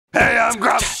Hey, I'm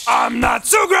Grumps. I'm not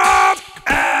so Grump,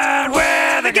 and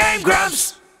we're the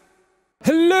GameGrumps.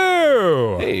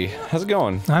 Hello! Hey, how's it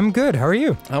going? I'm good, how are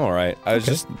you? I'm alright. I was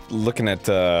just looking at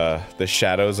the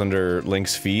shadows under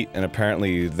Link's feet, and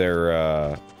apparently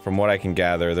they're, from what I can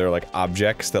gather, they're like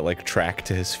objects that like track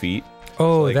to his feet.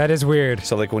 Oh, so, like, that is weird.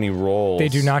 So like when he rolls... They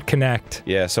do not connect.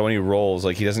 Yeah, so when he rolls,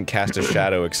 like he doesn't cast a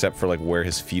shadow except for like where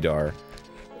his feet are.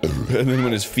 And then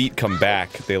when his feet come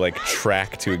back, they like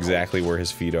track to exactly where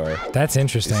his feet are. That's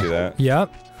interesting. You see that?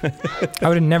 Yep. I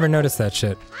would have never noticed that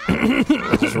shit. I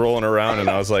was just rolling around and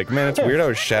I was like, man, it's weird how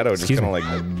his shadow just kind of like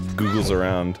googles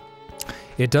around.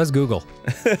 It does Google.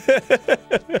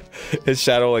 His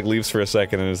shadow like leaves for a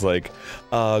second and is like,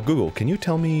 Google, can you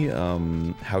tell me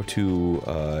how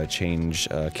to change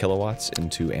kilowatts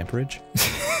into amperage?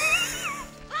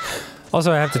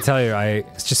 Also, I have to tell you,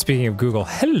 just speaking of Google,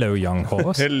 hello, young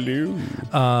horse. Hello.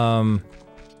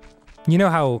 You know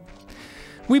how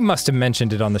we must have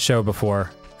mentioned it on the show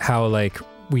before, how like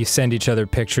we send each other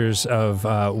pictures of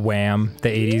Wham, the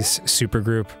 80s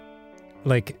supergroup,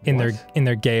 like in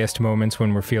their gayest moments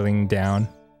when we're feeling down.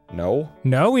 No.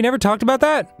 No, we never talked about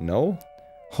that? No.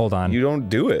 Hold on. You don't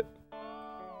do it.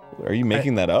 Are you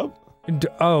making that up?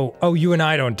 Oh, you and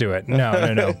I don't do it.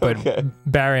 No. But Okay.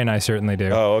 Barry and I certainly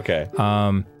do. Oh, okay.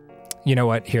 You know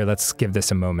what? Here, let's give this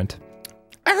a moment.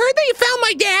 I heard that you found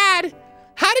my dad.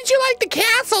 How did you like the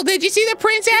castle? Did you see the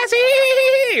princess?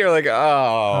 You're like,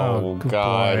 oh,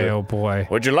 God. Boy, oh boy.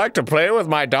 Would you like to play with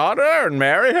my daughter and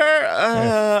marry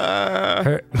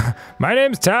her? My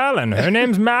name's Talon. Her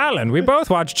name's Malin. We both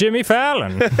watch Jimmy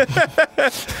Fallon.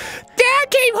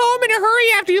 Dad came home in a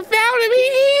hurry after you found him.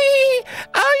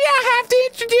 Oh yeah, I have to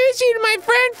introduce you to my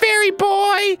friend Fairy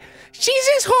Boy. She's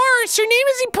his horse. Her name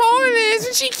is Epona.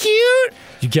 Isn't she cute?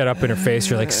 You get up in her face,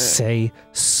 you're like, say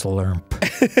slurp.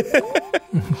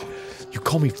 You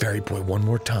call me Fairy Boy one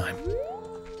more time.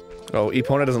 Oh,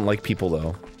 Epona doesn't like people,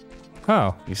 though.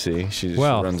 Oh. You see? She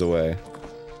Well. runs away.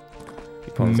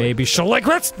 Epona's Maybe she'll like,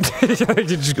 let's you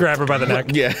just grab her by the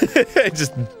neck. Yeah,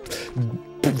 just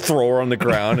throw her on the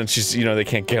ground and she's, you know, they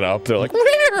can't get up. They're like,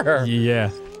 where?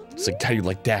 Yeah. It's like, how do you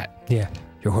like that? Yeah.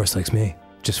 Your horse likes me.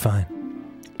 Just fine.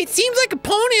 It seems like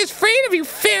Epona is afraid of you,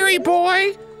 Fairy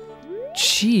Boy.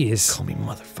 Jeez. Call me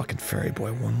motherfucking Fairy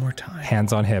Boy one more time.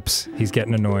 Hands on hips. He's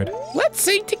getting annoyed. Let's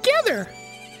sing together.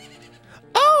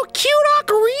 Oh, cute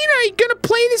ocarina. Are you gonna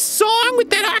play this song with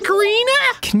that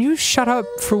ocarina? Can you shut up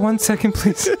for 1 second,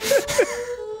 please?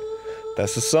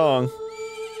 That's the song.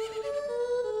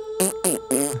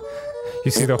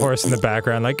 You see the horse in the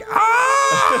background, like,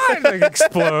 ah! It, like,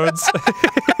 explodes.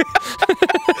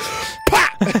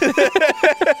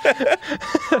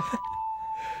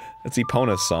 That's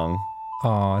Epona's song.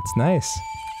 Oh, it's nice.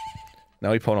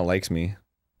 Now Epona likes me.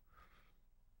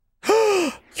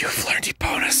 You've learned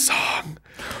Epona's song.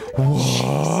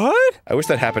 What? I wish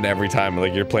that happened every time,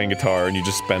 like you're playing guitar and you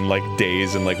just spend like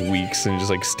days and like weeks and just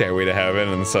like Stairway to Heaven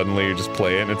and then suddenly you just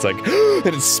play it and it's like,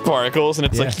 and it sparkles and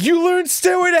it's Yeah. like, you learned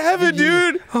Stairway to Heaven,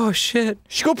 dude! Oh, shit. You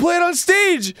should go play it on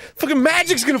stage! Fucking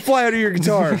magic's gonna fly out of your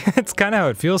guitar! It's kind of how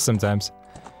it feels sometimes.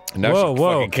 Now Whoa, she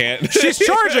whoa. fucking can't. She's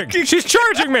charging! She's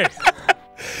charging me!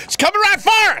 She's coming right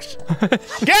for us!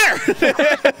 Get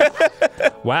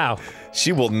her! Wow.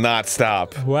 She will not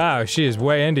stop. Wow, she is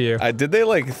way into you. Did they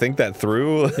like think that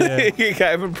through? Yeah. I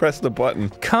haven't pressed the button.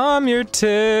 Calm your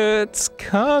tits.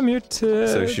 Calm your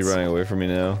tits. So is she running away from me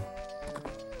now?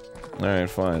 Alright,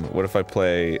 fine. What if I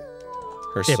play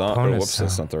her song? Oh, Epona's whoops,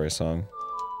 that's song. not the right song.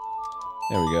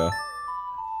 There we go.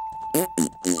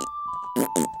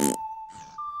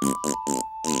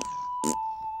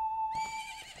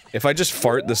 If I just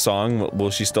fart the song,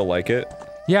 will she still like it?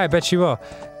 Yeah, I bet she will.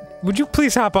 Would you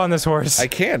please hop on this horse? I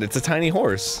can't, it's a tiny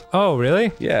horse. Oh,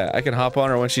 really? Yeah, I can hop on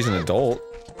her when she's an adult.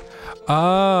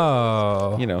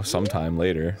 Oh. You know, sometime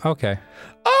later. Okay.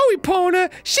 Oh, Epona,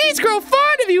 she's grown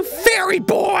fond of you, Fairy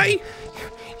Boy.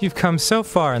 You've come so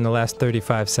far in the last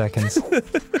 35 seconds.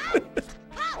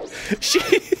 She...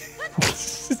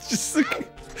 it's just like...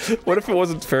 What if it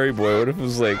wasn't Fairy Boy? What if it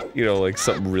was like, you know, like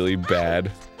something really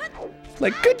bad?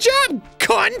 Like, good job,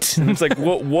 cunt! And it's like,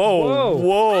 whoa, whoa, whoa.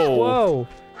 Whoa.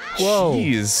 Whoa.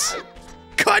 Jeez.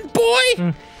 Cunt Boy.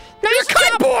 Now you're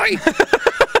Cunt Boy.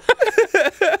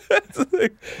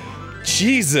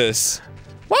 Jesus.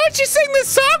 Why don't you sing this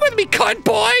song with me, Cunt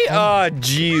Boy? Ah,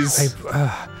 jeez.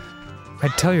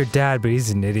 I'd tell your dad, but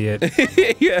he's an idiot.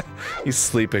 Yeah. He's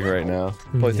sleeping right now.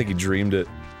 Probably think he dreamed it.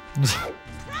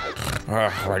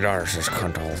 My daughter says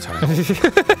cunt all the time.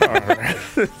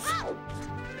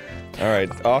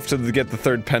 Alright, off to get the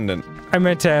third pendant. I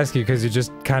meant to ask you because you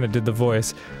just kind of did the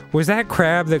voice. Was that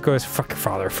crab that goes "fuck your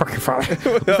father, fuck your father"?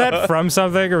 Was that from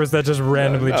something, or was that just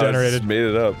randomly generated? I just made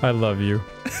it up. I love you.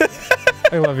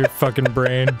 I love your fucking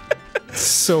brain. It's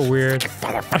so weird.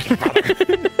 Fuck your father.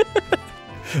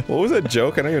 What was that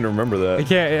joke? I don't even remember that. I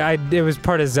can't. It was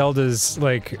part of Zelda's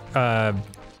like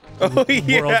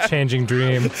world-changing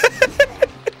dream.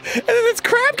 And then this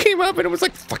crab came up, and it was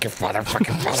like, "Fuck your father, fuck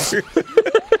your father."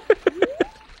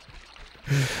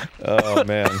 Oh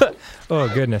man.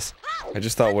 Oh goodness. I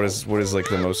just thought, what is like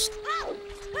the most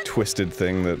twisted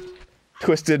thing that,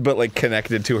 twisted but like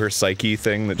connected to her psyche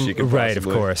thing that she could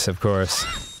possibly. Right, of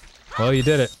course. Well, you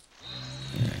did it.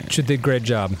 You did a great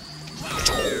job.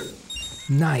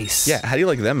 Nice. Yeah, how do you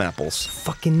like them apples?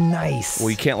 Fucking nice. Well,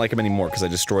 you can't like them anymore because I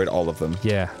destroyed all of them.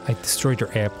 Yeah, I destroyed your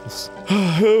apples.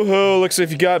 Hoo-hoo, looks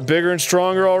like you got bigger and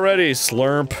stronger already,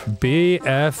 Slurp.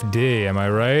 BFD, am I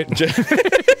right?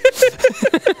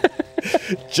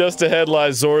 Just ahead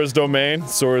lies Zora's domain.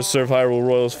 Zoras serve Hyrule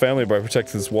Royal's family by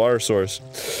protecting this water source.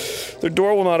 Their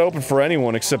door will not open for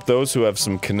anyone except those who have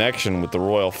some connection with the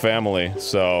royal family,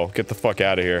 so get the fuck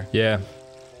out of here. Yeah.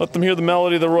 Let them hear the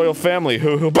melody of the royal family.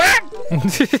 Hoo-hoo.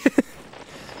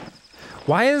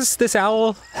 Why is this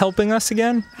owl helping us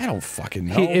again? I don't fucking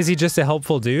know. Is he just a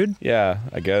helpful dude? Yeah,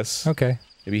 I guess. Okay.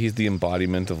 Maybe he's the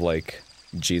embodiment of, like,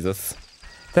 Jesus.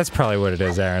 That's probably what it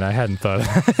is, Aaron. I hadn't thought of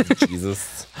that.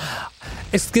 Jesus.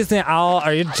 Excuse me, owl,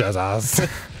 are you Jesus?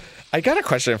 I got a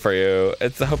question for you. I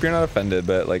hope you're not offended,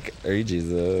 but, like, are you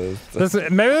Jesus?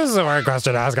 Maybe this is a weird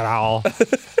question to ask an owl.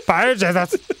 Are you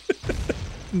Jesus?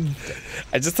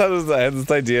 I just thought I had this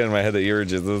idea in my head that you were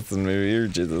Jesus, and maybe you're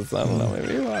Jesus. I don't know,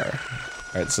 maybe you are.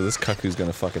 Alright, so this cuckoo's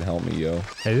gonna fucking help me, yo.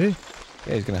 Is he?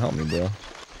 Yeah, he's gonna help me, bro.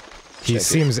 He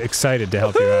seems excited to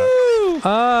help you out.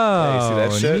 Oh, hey, you see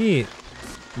that shit? Neat.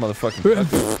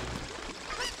 Motherfucking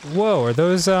Whoa, are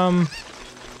those,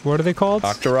 what are they called?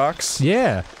 Octoroks?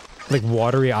 Yeah. Like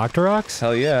watery Octoroks?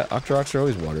 Hell yeah, Octoroks are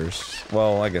always waters.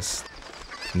 Well, I guess.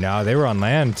 No, they were on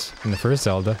land in the first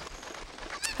Zelda.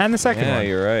 And the second one. Yeah,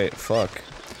 you're right. Fuck.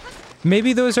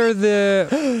 Maybe those are the...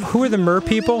 Who are the mer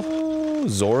people?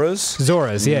 Zoras?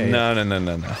 Zoras, yeah. No.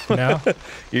 No?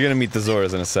 You're gonna meet the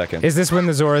Zoras in a second. Is this when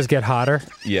the Zoras get hotter?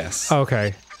 Yes.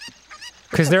 Okay.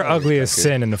 Because they're ugly as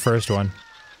sin in the first one.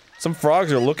 Some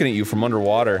frogs are looking at you from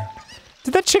underwater.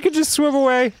 Did that chicken just swim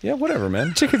away? Yeah, whatever,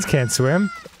 man. Chickens can't swim.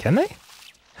 Can they?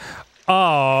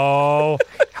 Oh.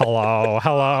 Hello.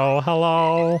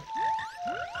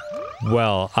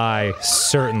 Well, I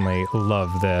certainly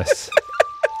love this.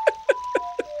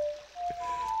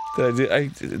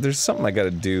 There's something I gotta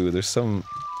do. There's some...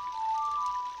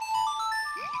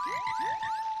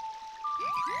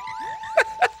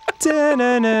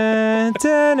 Da-na-na,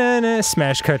 da-na-na.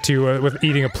 Smash cut to with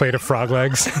eating a plate of frog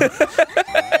legs.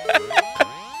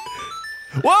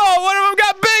 Whoa, one of them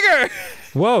got bigger!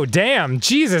 Whoa, damn.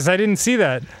 Jesus, I didn't see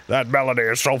that. That melody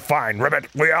is so fine,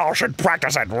 Ribbit. We all should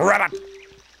practice it, Ribbit.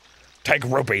 Take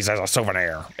rupees as a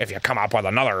souvenir. If you come up with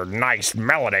another nice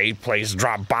melody, please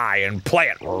drop by and play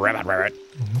it, Ribbit.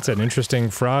 That's an interesting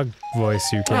frog voice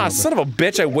you came up with. Son of a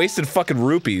bitch, I wasted fucking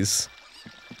rupees.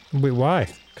 Wait, why?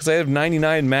 Because I have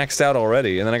 99 maxed out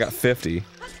already, and then I got 50.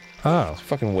 Oh.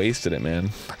 Fucking wasted it, man.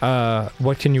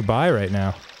 What can you buy right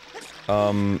now?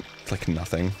 Like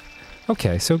nothing.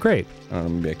 Okay, so great. I don't know,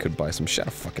 maybe I could buy some shit, I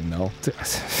don't fucking know.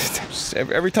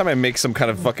 Every time I make some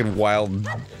kind of fucking wild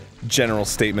general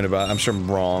statement about it, I'm sure I'm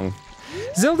wrong.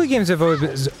 Zelda games have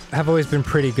always been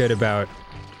pretty good about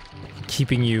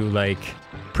keeping you, like,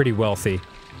 pretty wealthy.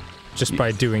 Just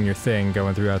by doing your thing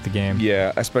going throughout the game.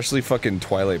 Yeah, especially fucking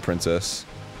Twilight Princess.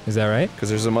 Is that right? Because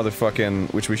there's a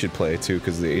motherfucking, which we should play too,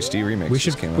 because the HD remake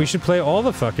just came out. We should play all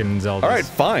the fucking Zeldas. Alright,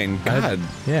 fine. God.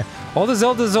 Yeah. All the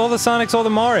Zeldas, all the Sonics, all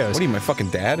the Marios. What are you, my fucking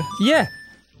dad? Yeah.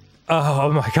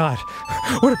 Oh my god.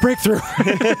 What a breakthrough.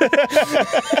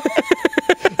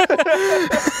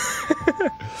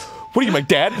 What are you, my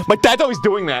dad? My dad's always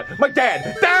doing that. My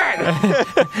dad! Dad!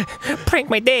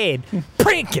 Prank my dad.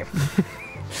 Prank him.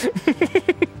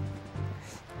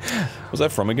 Was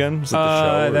that from again? Was that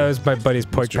the show? That was my buddy's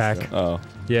pork pack. Oh.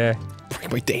 Yeah.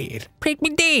 Prank my dad. Prank my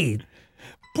dad.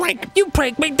 You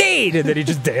prank my dad. And then he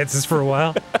just dances for a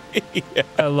while. Yeah.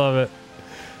 I love it.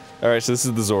 Alright, so this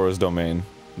is the Zora's domain.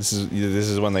 This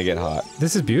is when they get hot.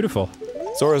 This is beautiful.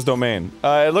 Zora's domain.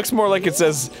 It looks more like it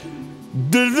says...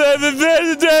 And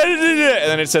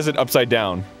then it says it upside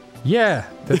down. Yeah,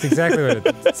 that's exactly what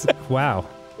it is. Wow.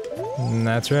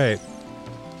 That's right.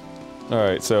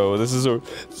 Alright, so this is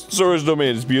Zora's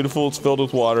domain. It's beautiful, it's filled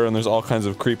with water, and there's all kinds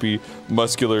of creepy,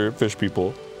 muscular fish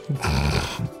people.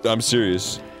 I'm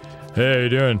serious. Hey, how you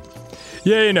doing?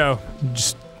 Yeah, you know,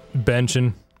 just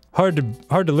benching. Hard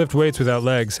to lift weights without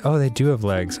legs. Oh, they do have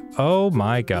legs. Oh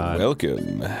my god.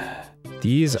 Welcome.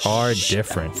 These are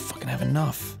different. I don't fucking have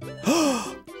enough.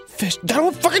 Fish. I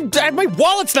don't fucking. My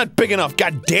wallet's not big enough.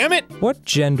 God damn it. What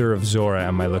gender of Zora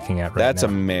am I looking at right That's now?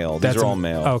 a male. These are all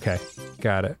male. Okay,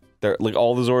 got it. They're like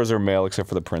all the Zoras are male except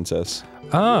for the princess.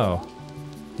 Oh,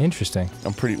 interesting.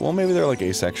 I'm pretty. Well, maybe they're like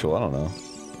asexual. I don't know.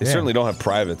 They Yeah. certainly don't have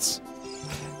privates.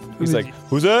 He's like,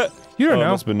 who's that? You don't know.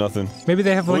 Must have been nothing. Maybe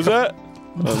they have like Who's that?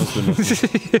 Oh, must have been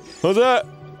nothing. Who's that?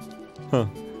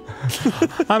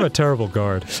 I'm a terrible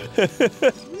guard.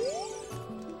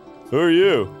 Who are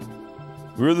you?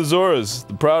 We're the Zoras,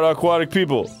 the proud aquatic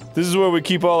people. This is where we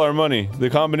keep all our money. The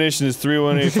combination is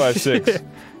 31856.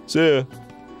 See ya.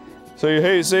 So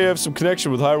you say you have some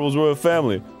connection with Hyrule's royal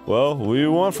family. Well, what do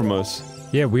you want from us?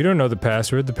 Yeah, we don't know the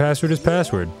password. The password is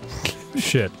password.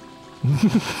 Shit.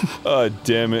 Oh,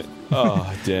 damn it.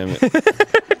 Oh, damn it.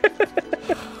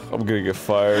 I'm gonna get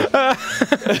fired.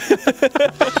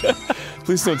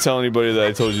 Please don't tell anybody that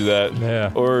I told you that.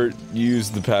 Yeah. Or use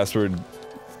the password.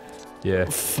 Yeah.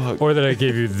 Fuck. Or that I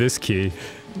gave you this key.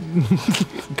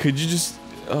 Could you just...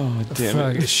 Oh, damn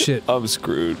Fuck, it. shit. I'm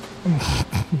screwed.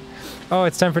 Oh,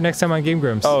 it's time for next time on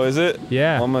GameGrumps. Oh, is it?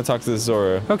 Yeah. Well, I'm gonna talk to the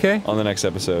Zora. Okay. On the next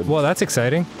episode. Well, that's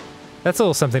exciting. That's a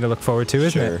little something to look forward to,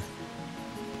 isn't Sure. it?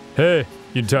 Hey,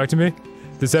 you talk to me?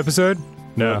 This episode?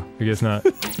 No, I guess not.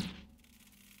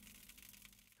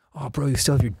 Oh, bro, you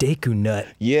still have your Deku nut.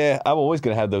 Yeah, I'm always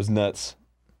gonna have those nuts.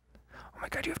 Oh my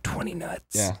god, you have 20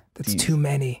 nuts. Yeah. That's too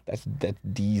many. That's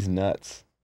these nuts.